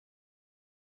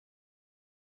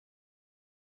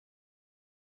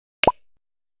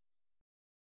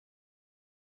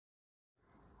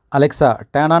Alexa,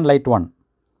 turn on light 1.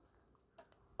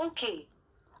 Okay.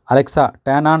 Alexa,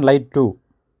 turn on light 2.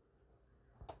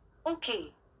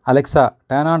 Okay. Alexa,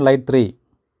 turn on light 3.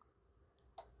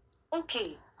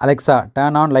 Okay. Alexa,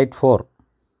 turn on light 4.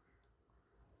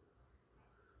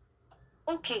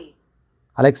 Okay.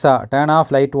 Alexa, turn off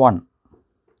light 1.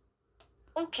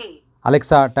 Okay.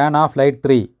 Alexa, turn off light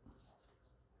 3.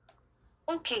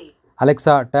 Okay.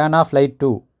 Alexa, turn off light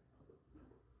 2.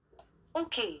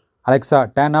 Okay.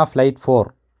 Alexa, turn off light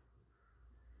 4.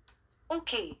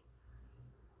 Okay.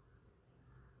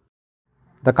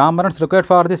 The components required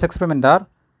for this experiment are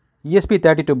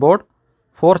ESP32 board,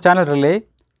 4-channel relay,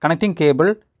 connecting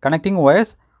cable, connecting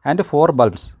wires and 4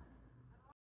 bulbs.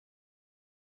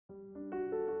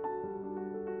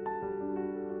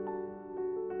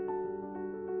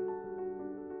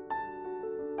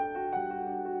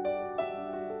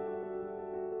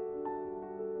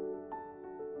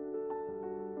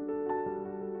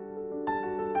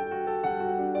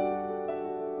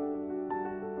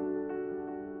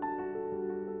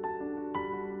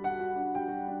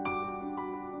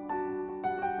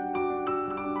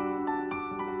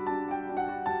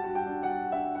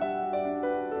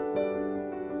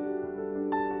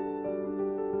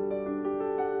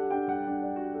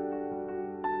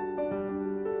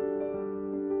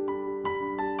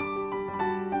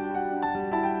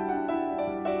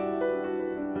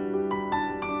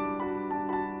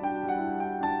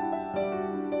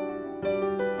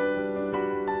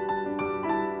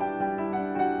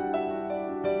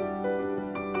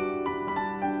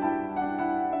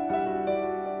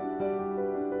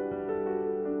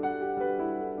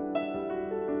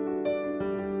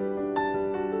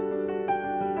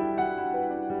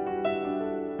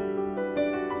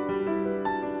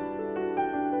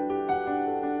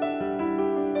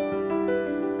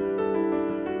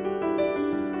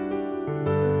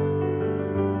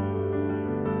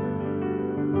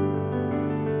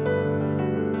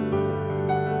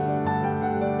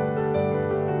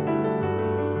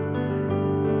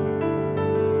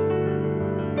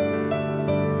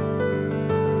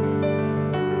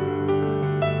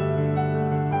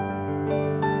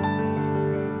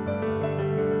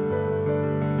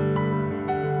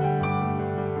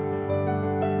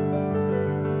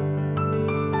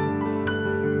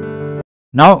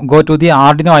 Now go to the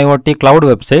Arduino IoT Cloud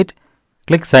website,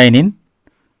 click sign in.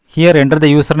 Here enter the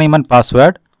username and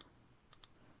password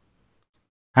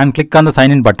and click on the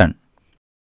sign in button.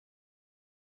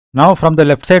 Now from the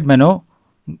left side menu,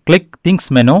 click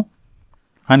Things menu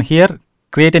and here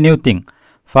create a new thing.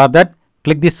 For that,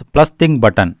 click this plus thing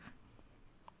button.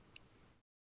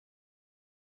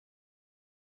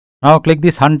 Now click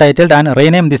this untitled and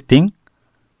rename this thing.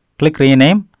 Click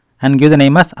rename and give the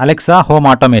name as Alexa Home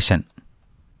Automation.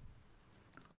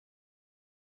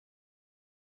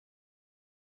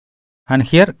 And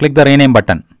here click the rename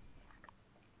button.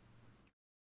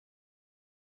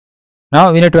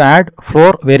 Now we need to add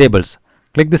 4 variables.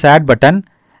 Click this add button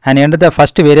and enter the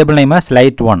first variable name as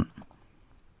light1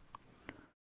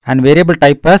 and variable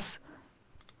type as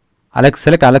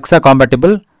select Alexa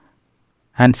compatible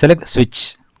and select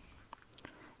switch.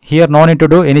 Here no need to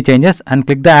do any changes and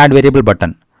click the add variable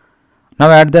button. Now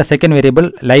add the second variable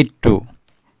light2.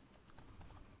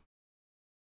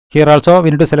 Here also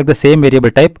we need to select the same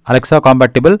variable type Alexa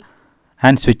compatible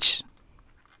and switch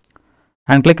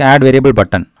and click add variable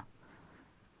button.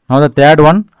 Now the third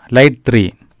one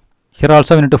light3. Here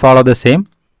also we need to follow the same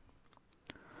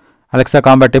Alexa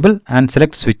compatible and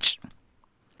select switch.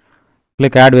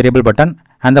 Click add variable button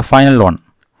and the final one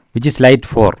which is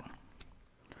light4.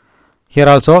 Here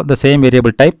also the same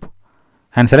variable type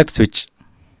and select switch.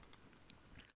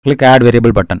 Click add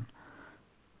variable button.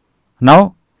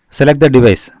 Now select the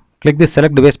device. Click this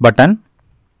select device button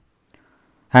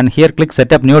and here click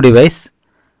setup new device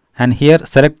and here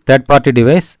select third party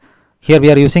device. Here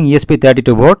we are using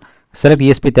ESP32 board. Select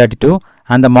ESP32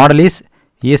 and the model is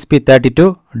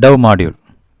ESP32 DOV module.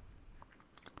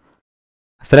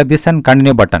 Select this and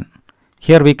continue button.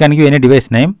 Here we can give any device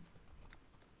name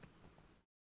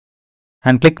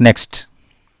and click next.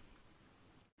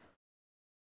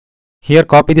 Here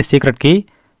copy the secret key,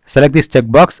 select this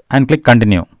checkbox and click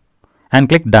continue and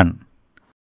click done.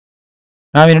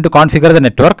 Now we need to configure the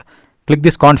network. Click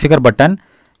this configure button,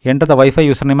 enter the Wi-Fi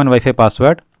username and Wi-Fi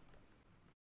password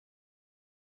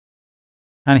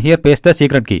and here paste the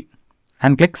secret key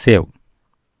and click save.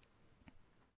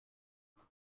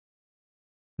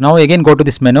 Now again go to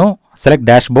this menu, select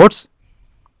dashboards.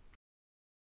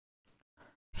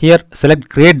 Here select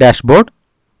create dashboard.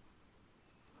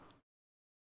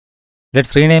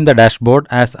 Let's rename the dashboard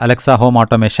as Alexa Home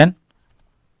Automation.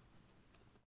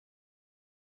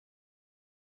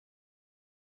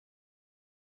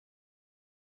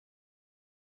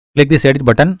 click this edit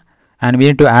button and we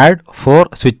need to add 4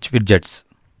 switch widgets.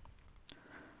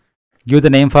 Give the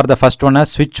name for the first one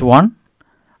as switch 1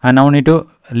 and now we need to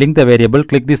link the variable.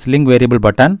 Click this link variable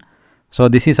button. So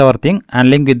this is our thing, and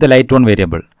link with the light 1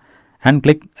 variable and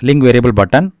click link variable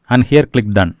button and here click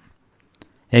done.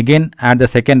 Again add the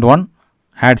second one,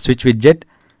 add switch widget.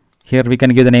 Here we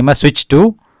can give the name as switch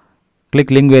 2. Click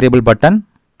link variable button,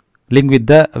 link with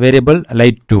the variable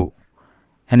light 2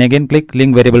 and again click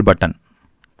link variable button.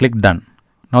 Click done.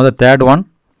 Now the third one,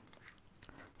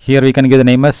 here we can give the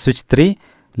name as switch 3,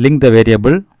 link the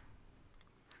variable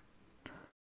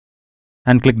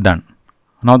and click done.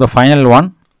 Now the final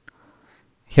one,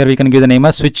 here we can give the name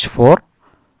as switch 4,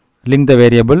 link the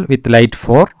variable with light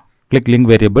 4, click link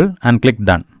variable and click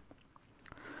done.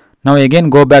 Now again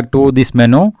go back to this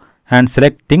menu and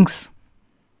select things.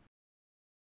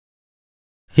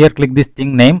 Here click this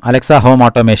thing name Alexa Home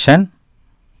Automation.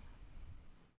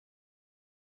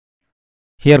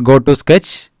 Here go to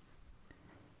sketch.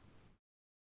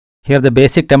 Here the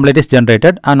basic template is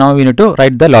generated and now we need to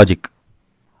write the logic.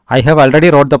 I have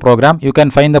already wrote the program. You can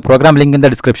find the program link in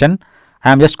the description.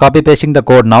 I am just copy pasting the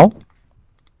code now.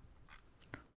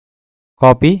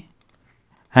 Copy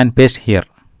and paste here.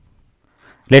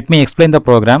 Let me explain the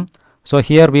program. So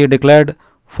here we declared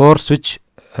 4 switch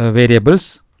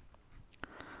variables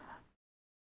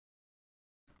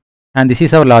and this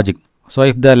is our logic. So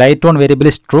if the light 1 variable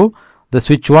is true, the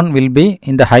switch 1 will be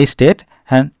in the high state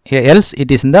and else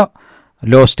it is in the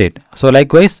low state. So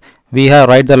likewise we have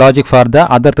write the logic for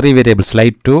the other 3 variables,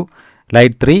 light 2,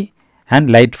 light 3 and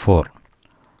light 4.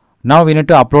 Now we need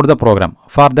to upload the program.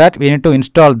 For that we need to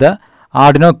install the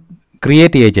Arduino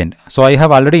create agent. So I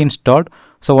have already installed.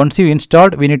 So once you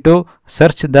installed, we need to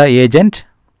search the agent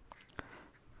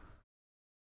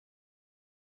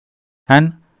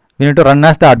and we need to run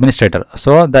as the administrator.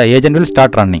 So the agent will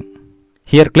start running.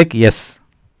 Here click yes.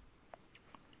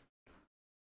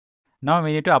 Now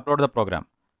we need to upload the program.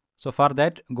 So for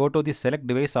that go to the select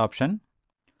device option.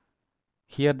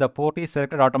 Here the port is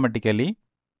selected automatically.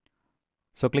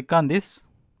 So click on this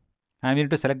and we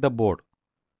need to select the board.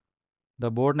 The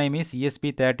board name is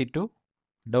ESP32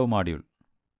 DOV module.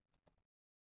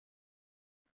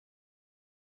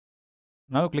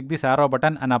 Now click this arrow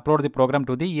button and upload the program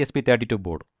to the ESP32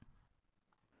 board.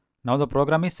 Now the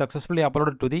program is successfully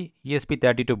uploaded to the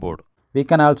ESP32 board. We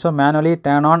can also manually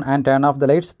turn on and turn off the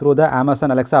lights through the Amazon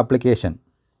Alexa application.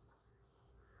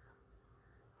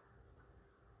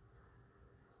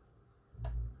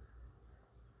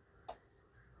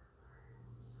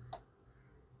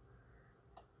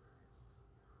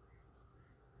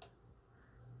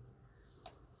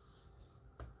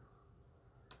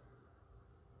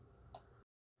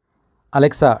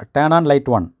 Alexa, turn on light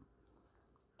 1.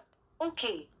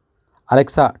 Okay.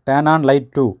 Alexa, turn on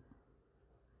light 2.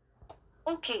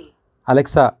 Okay.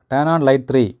 Alexa, turn on light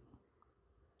 3.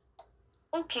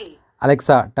 Okay.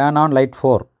 Alexa, turn on light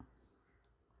 4.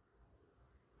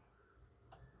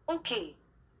 Okay.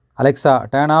 Alexa,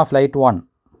 turn off light 1.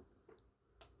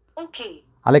 Okay.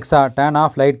 Alexa, turn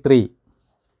off light 3.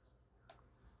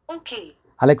 Okay.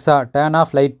 Alexa, turn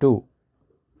off light 2.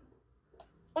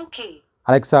 Okay.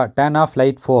 Alexa, turn off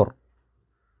light 4.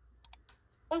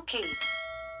 Okay.